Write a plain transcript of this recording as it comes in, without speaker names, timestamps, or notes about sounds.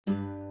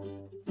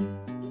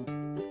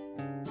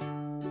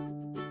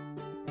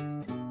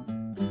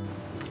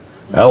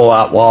Hello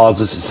Outlaws,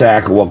 this is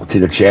Zach and welcome to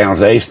the channel.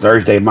 Today's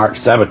Thursday, March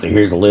 7th, and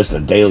here's a list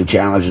of daily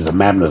challenges at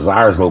Madam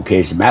Nazar's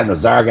location. Madam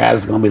Nazar,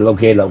 guys, is going to be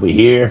located over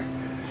here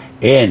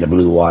in the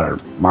Blue Water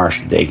Marsh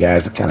today,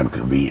 guys. It's kind of a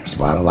convenient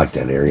spot. I like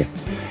that area.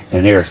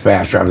 And there's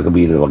fast travel is going to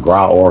be the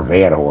Rdr2 or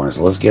Van Horn.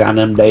 So let's get on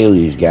them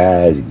dailies,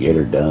 guys, and get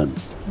her done.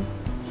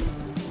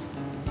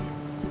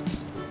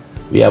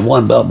 We have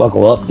 1 belt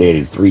buckle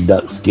updated, 3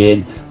 duck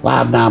skin,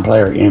 5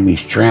 non-player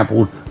enemies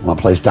trampled, 1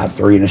 place top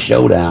 3 in the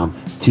showdown,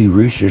 2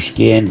 rooster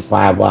skin,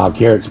 5 wild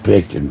carrots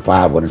picked, and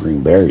 5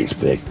 wintergreen berries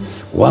picked.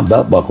 1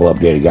 belt buckle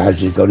updated,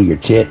 guys. Just go to your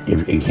tit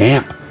in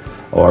camp,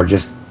 or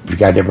just if you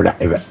got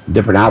a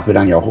different outfit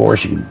on your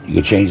horse, you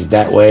can change it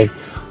that way.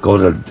 Go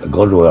to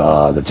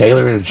the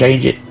tailor and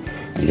change it,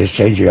 and just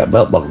change your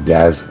belt buckle,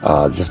 guys.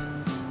 And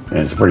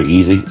it's pretty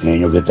easy,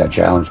 and you'll get that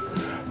challenge.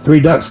 3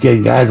 duck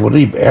skin, guys.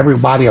 Every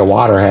body of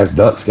water has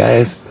ducks,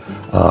 guys.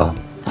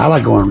 I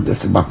like going.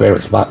 This is my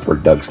favorite spot for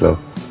ducks, though.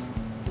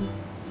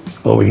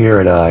 Over here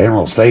at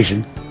Emerald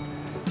Station,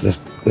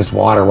 this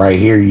water right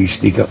here, you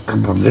sneak up,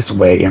 come from this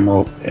way,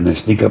 Emerald, and then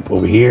sneak up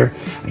over here,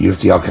 and you'll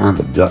see all kinds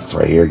of ducks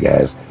right here,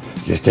 guys.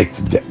 Just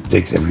takes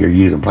if you're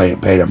using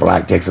painted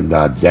black, take some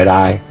dead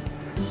eye.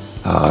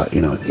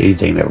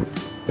 Anything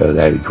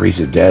that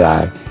increases dead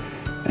eye,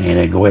 and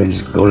then go ahead and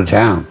just go to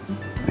town,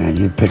 and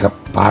you pick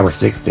up 5 or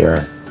 6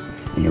 there,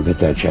 and you'll get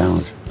that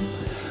challenge.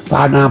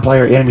 5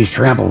 non-player enemies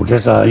trample.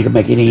 Just you can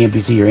make any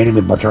NPC or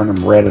enemy by turning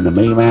them red in the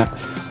mini-map,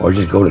 or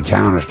just go to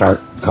town and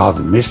start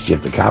causing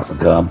mischief. The cops will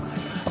come,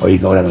 or you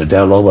can go down to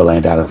Del Lobo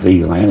Land, down to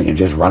Thieves Landing, and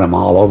just run them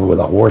all over with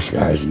a horse,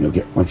 guys. And you'll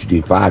get, once you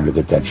do 5, you'll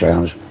get that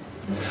challenge.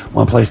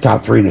 1 place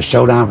top 3 in the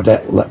showdown. For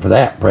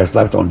that, press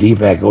left on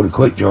D-pad, go to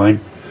quick join,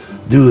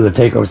 do the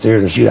takeover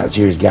series or shootout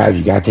series, guys.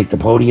 You gotta take the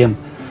podium,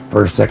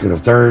 1st, 2nd, or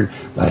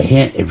 3rd. By a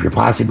hint, if your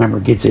posse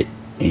member gets it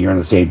and you're on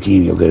the same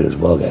team, you'll get it as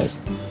well, guys.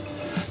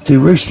 2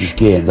 rooster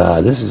skins.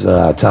 This is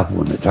a tough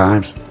one at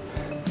times.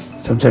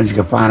 Sometimes you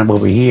can find them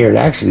over here.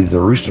 Actually, the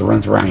rooster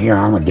runs around here,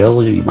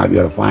 Armadillo. You might be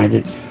able to find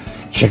it.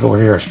 Check over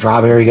here at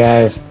Strawberry,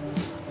 guys.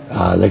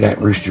 They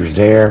got roosters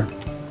there.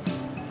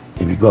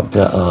 If you go up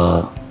to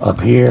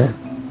up here,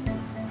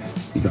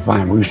 you can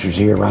find roosters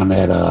here around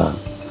that.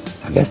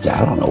 I guess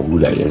I don't know who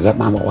that is. Is that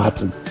Mama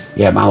Watson?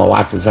 Yeah, Mama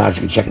Watson's house.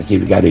 You can check and see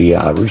if you got any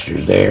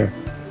roosters there.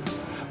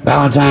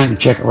 Valentine, can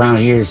check around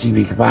here to see if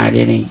you can find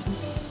any.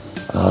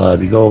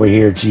 If you go over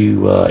here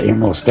to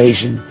Emerald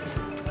Station,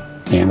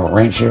 Emerald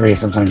Ranch area,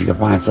 sometimes you can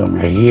find some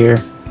right here.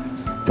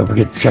 Don't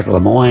forget to check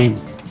Lemoyne.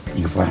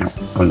 You can find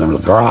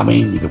LaGraw,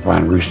 you can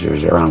find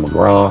roosters around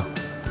LaGraw.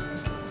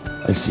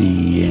 Let's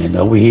see, and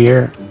over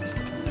here,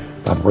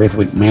 by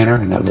Braithwaite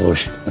Manor, in that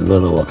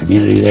little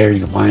community there, you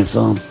can find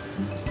some.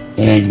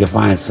 And you can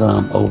find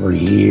some over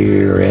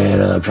here at,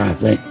 I'm trying to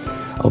think,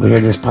 over here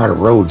in this part of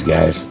Rhodes,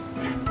 guys.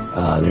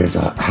 There's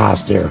a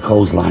house there, a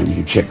clothesline. You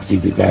can check and see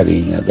if you've got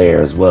any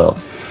there as well.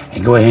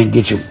 And go ahead and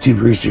get your 2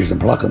 roosters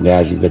and pluck them,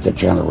 guys. You get that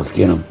channel, we'll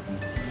skin them.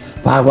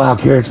 5 wild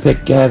carrots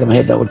picked, guys. I'm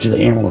heading over to the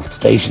Emerald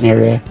Station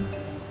area.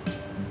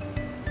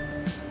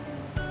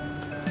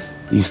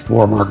 These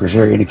 4 markers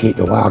here indicate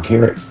the wild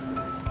carrot.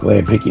 Go ahead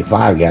and pick your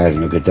 5, guys,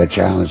 and you'll get that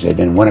challenge. And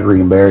then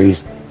wintergreen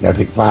berries, you gotta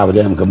pick 5 of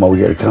them. Come over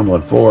here to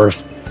Cumberland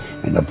Forest,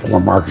 and the 4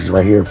 markers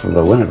right here for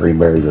the wintergreen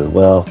berries as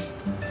well.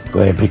 Go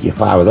ahead and pick your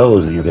 5 of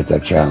those, and you'll get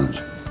that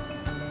challenge.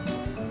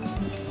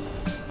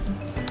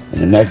 And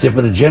then that's it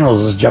for the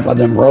generals. Let's jump on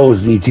them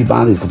roads. You need 2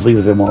 bounties complete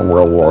within 1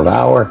 world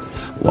hour.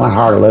 1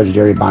 hard or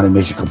legendary bounty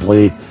mission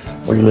completed.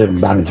 3 living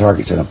bounty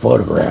targets and a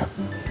photograph.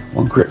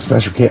 1 crypt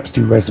special camps,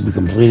 2 recipes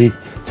completed.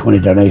 20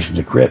 donations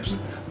to crypts.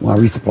 1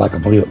 resupply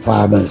complete with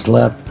 5 minutes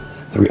left.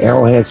 3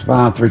 arrowheads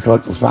found. 3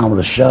 collectibles found with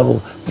a shovel.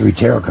 3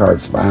 tarot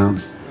cards found.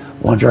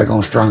 1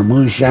 Dragon Strong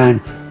Moonshine.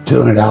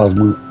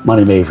 $200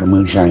 money made from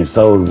moonshine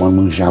sold. 1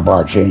 moonshine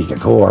bar changed to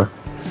core.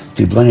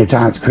 2 plenty of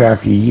times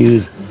craft you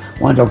use.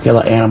 1 don't kill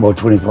an animal,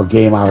 24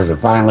 game hours, and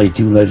finally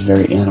 2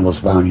 legendary animals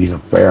found using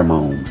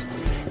pheromones.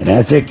 And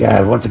that's it,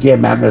 guys. Once again,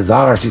 Madam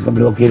Nazar, she's going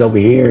to be located over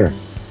here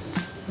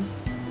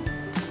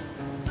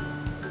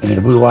in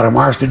the Blue Water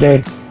Marsh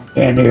today.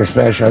 And their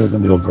special is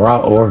going to be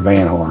Rdr2 or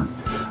Van Horn.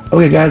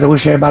 Okay, guys, I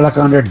wish everybody luck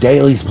on their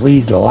dailies.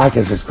 Please like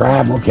and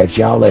subscribe. We'll catch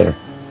y'all later.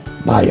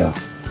 Bye, y'all.